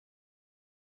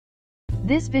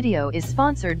This video is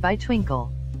sponsored by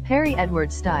Twinkle. Harry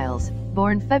Edward Styles,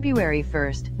 born February 1,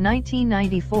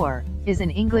 1994, is an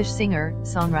English singer,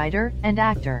 songwriter, and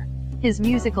actor. His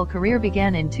musical career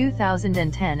began in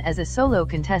 2010 as a solo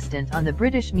contestant on the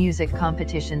British music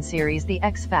competition series The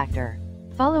X Factor.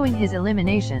 Following his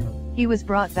elimination, he was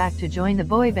brought back to join the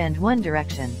boy band One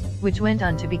Direction, which went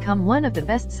on to become one of the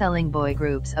best-selling boy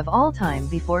groups of all time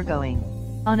before going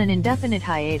on an indefinite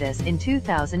hiatus in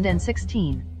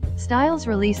 2016. Styles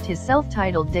released his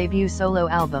self-titled debut solo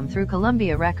album through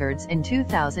Columbia Records in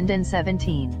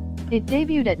 2017. It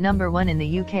debuted at number 1 in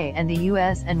the UK and the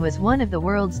US and was one of the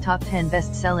world's top 10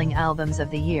 best-selling albums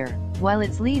of the year, while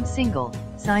its lead single,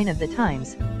 Sign of the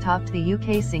Times, topped the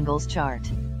UK singles chart.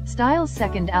 Styles'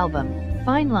 second album,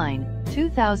 Fine Line,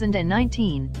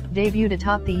 2019, debuted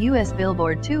atop the US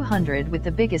Billboard 200 with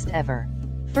the biggest ever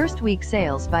first-week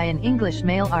sales by an English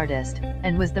male artist,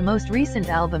 and was the most recent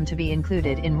album to be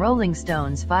included in Rolling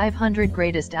Stone's 500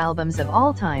 Greatest Albums of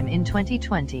All Time in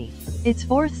 2020. Its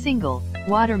fourth single,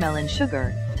 Watermelon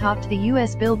Sugar, topped the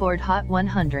US Billboard Hot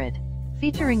 100.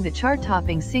 Featuring the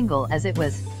chart-topping single as it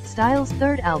was, Styles'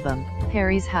 third album,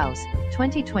 Harry's House,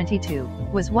 2022,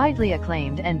 was widely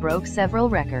acclaimed and broke several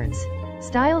records.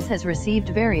 Styles has received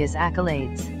various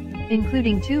accolades,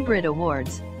 including 2 Brit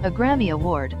Awards, a Grammy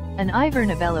Award, an Ivor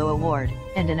Novello Award,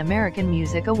 and an American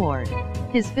Music Award.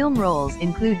 His film roles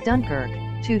include Dunkirk,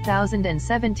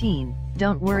 2017,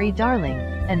 Don't Worry Darling,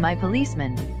 and My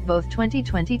Policeman, both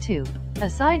 2022.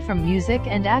 Aside from music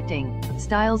and acting,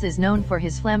 Styles is known for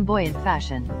his flamboyant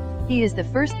fashion. He is the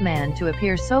first man to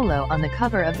appear solo on the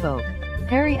cover of Vogue.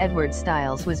 Harry Edward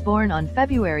Styles was born on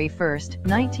February 1,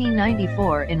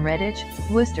 1994 in Redditch,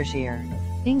 Worcestershire,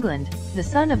 England, the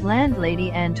son of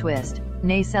landlady Anne Twist,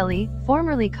 née Selly,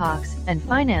 formerly Cox, and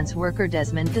finance worker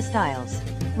Desmond de Styles.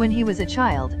 When he was a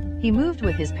child, he moved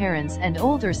with his parents and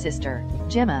older sister,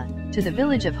 Gemma, to the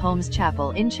village of Holmes Chapel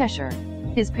in Cheshire.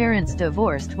 His parents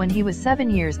divorced when he was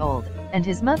 7 years old, and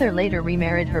his mother later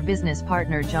remarried her business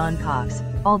partner John Cox,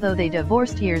 although they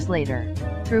divorced years later.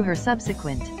 Through her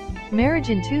subsequent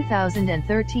marriage in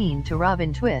 2013 to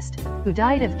Robin Twist, who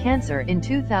died of cancer in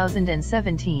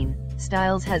 2017,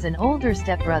 Styles has an older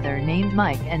stepbrother named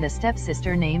Mike and a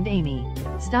stepsister named Amy.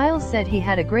 Styles said he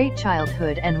had a great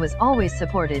childhood and was always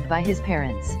supported by his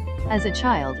parents. As a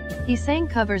child, he sang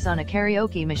covers on a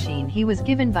karaoke machine he was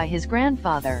given by his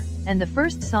grandfather, and the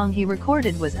first song he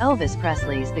recorded was Elvis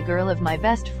Presley's The Girl of My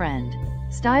Best Friend.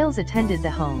 Styles attended the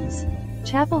Holmes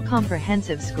Chapel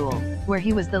Comprehensive School, where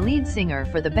he was the lead singer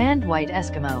for the band White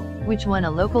Eskimo, which won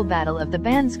a local Battle of the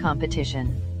Bands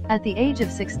competition. At the age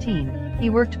of 16, he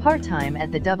worked part-time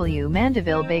at the W.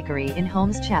 Mandeville Bakery in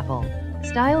Holmes Chapel.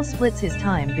 Styles splits his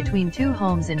time between 2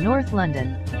 homes in North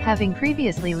London, having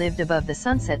previously lived above the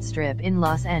Sunset Strip in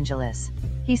Los Angeles.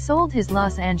 He sold his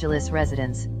Los Angeles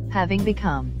residence, having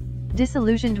become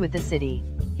disillusioned with the city.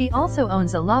 He also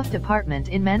owns a loft apartment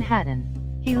in Manhattan.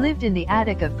 He lived in the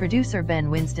attic of producer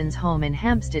Ben Winston's home in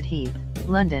Hampstead Heath,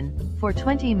 London, for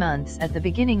 20 months at the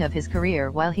beginning of his career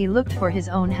while he looked for his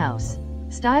own house.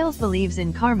 Styles believes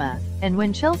in karma, and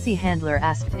when Chelsea Handler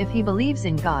asked if he believes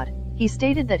in God, he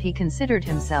stated that he considered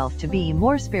himself to be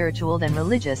more spiritual than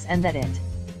religious and that it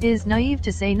is naive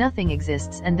to say nothing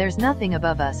exists and there's nothing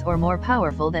above us or more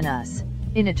powerful than us.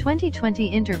 In a 2020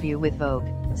 interview with Vogue,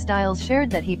 Styles shared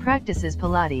that he practices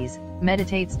Pilates,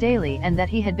 meditates daily, and that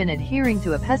he had been adhering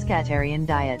to a pescatarian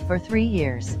diet for 3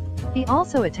 years. He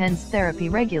also attends therapy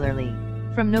regularly.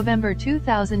 From November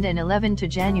 2011 to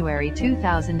January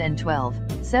 2012,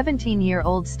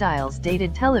 17-year-old Styles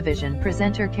dated television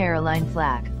presenter Caroline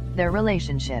Flack. Their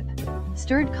relationship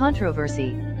stirred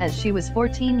controversy, as she was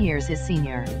 14 years his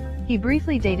senior. He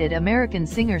briefly dated American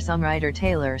singer-songwriter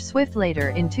Taylor Swift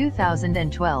later in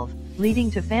 2012, leading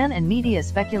to fan and media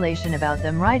speculation about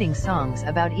them writing songs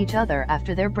about each other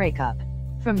after their breakup.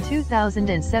 From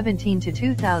 2017 to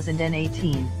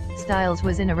 2018, Styles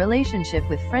was in a relationship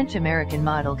with French-American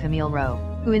model Camille Rowe,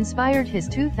 who inspired his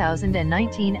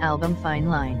 2019 album Fine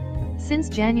Line. Since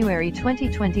January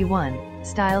 2021,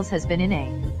 Styles has been in a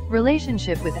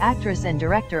relationship with actress and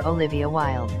director Olivia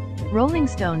Wilde. Rolling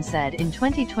Stone said in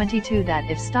 2022 that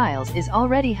if Styles is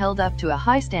already held up to a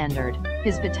high standard,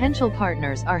 his potential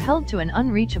partners are held to an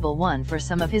unreachable one for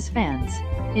some of his fans.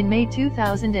 In May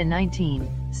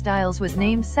 2019, Styles was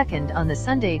named second on the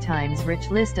Sunday Times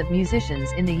Rich list of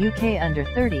musicians in the UK under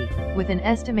 30, with an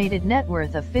estimated net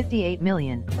worth of £58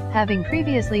 million, having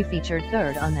previously featured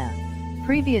third on the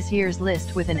previous year's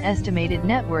list with an estimated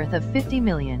net worth of £50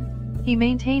 million. He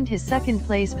maintained his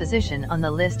second-place position on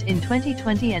the list in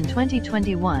 2020 and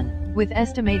 2021, with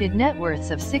estimated net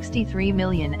worths of £63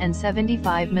 million and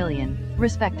 £75 million,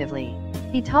 respectively.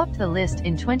 He topped the list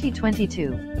in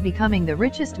 2022, becoming the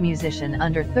richest musician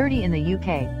under 30 in the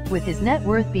UK, with his net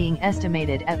worth being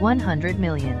estimated at 100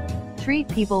 million. Treat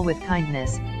people with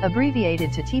kindness,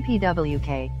 abbreviated to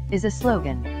TPWK, is a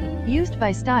slogan used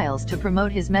by Styles to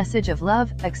promote his message of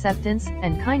love, acceptance,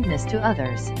 and kindness to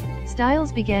others.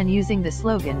 Styles began using the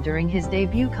slogan during his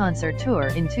debut concert tour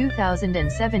in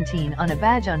 2017 on a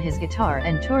badge on his guitar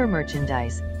and tour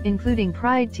merchandise, including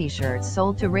Pride t-shirts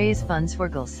sold to raise funds for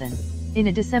Gulson. In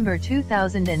a December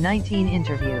 2019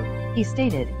 interview, he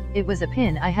stated, "It was a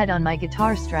pin I had on my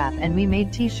guitar strap and we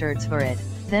made t-shirts for it.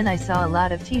 Then I saw a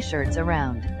lot of t-shirts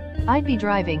around. I'd be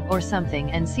driving or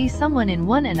something and see someone in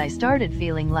one and I started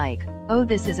feeling like, oh,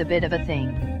 this is a bit of a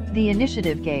thing." The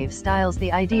initiative gave Styles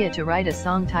the idea to write a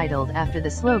song titled after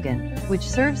the slogan, which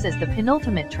serves as the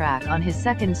penultimate track on his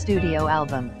second studio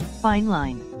album, Fine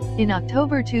Line. In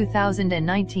October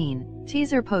 2019,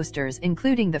 teaser posters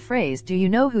including the phrase "Do you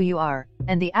know who you are?"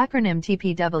 and the acronym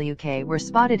TPWK were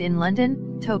spotted in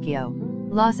London, Tokyo,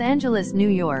 Los Angeles, New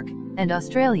York, and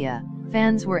Australia.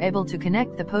 Fans were able to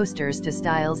connect the posters to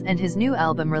Styles and his new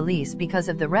album release because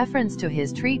of the reference to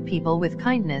his Treat People with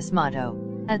Kindness motto.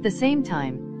 At the same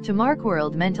time, to mark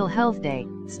World Mental Health Day,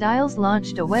 Styles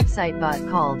launched a website bot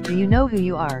called Do You Know Who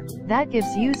You Are? That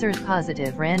gives users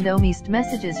positive randomized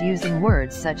messages using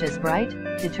words such as bright,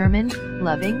 determined,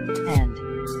 loving, and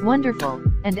wonderful,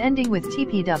 and ending with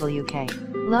TPWK.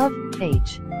 Love,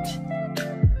 H.